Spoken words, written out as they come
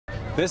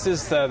This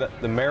is the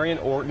Marion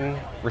Orton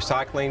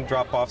Recycling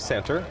Drop-Off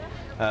Center.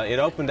 It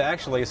opened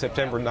actually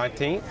September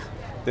 19th.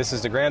 This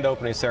is the grand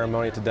opening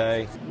ceremony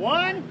today.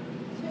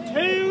 1,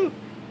 2,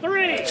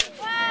 3.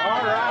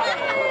 All right.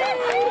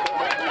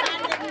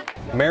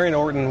 Marion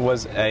Orton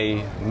was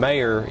a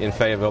mayor in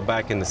Fayetteville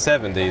back in the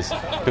 70s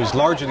who's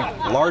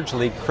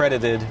largely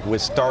credited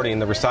with starting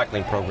the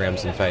recycling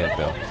programs in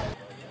Fayetteville.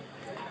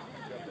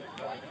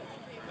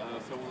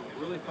 So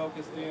we're really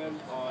focused in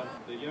on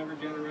the younger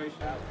generation.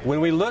 When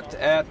we looked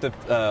at the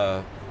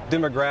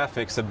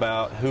demographics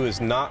about who is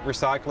not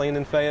recycling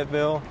in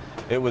Fayetteville,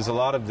 it was a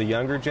lot of the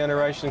younger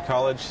generation,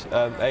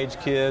 college-age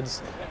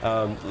kids,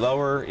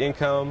 lower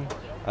income,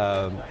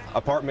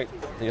 apartment,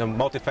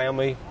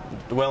 multifamily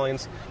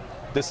dwellings.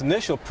 This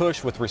initial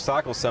push with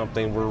Recycle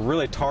Something, we're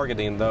really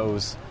targeting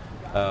those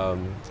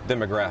demographics.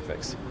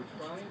 We're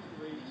trying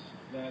to reach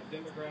that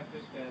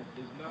demographic that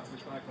is not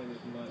recycling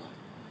as much.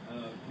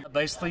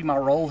 Basically, my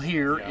role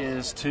here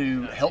is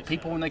to help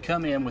people when they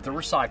come in with the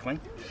recycling,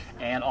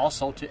 and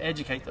also to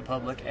educate the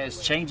public as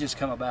changes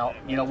come about,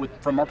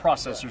 from our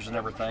processors and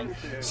everything.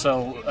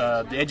 So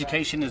the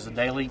education is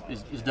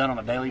done on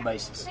a daily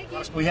basis.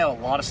 We have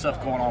a lot of stuff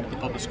going on with the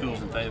public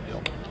schools in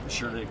Fayetteville.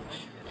 Sure do.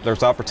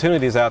 There's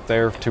opportunities out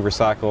there to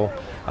recycle.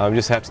 You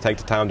just have to take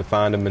the time to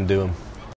find them and do them.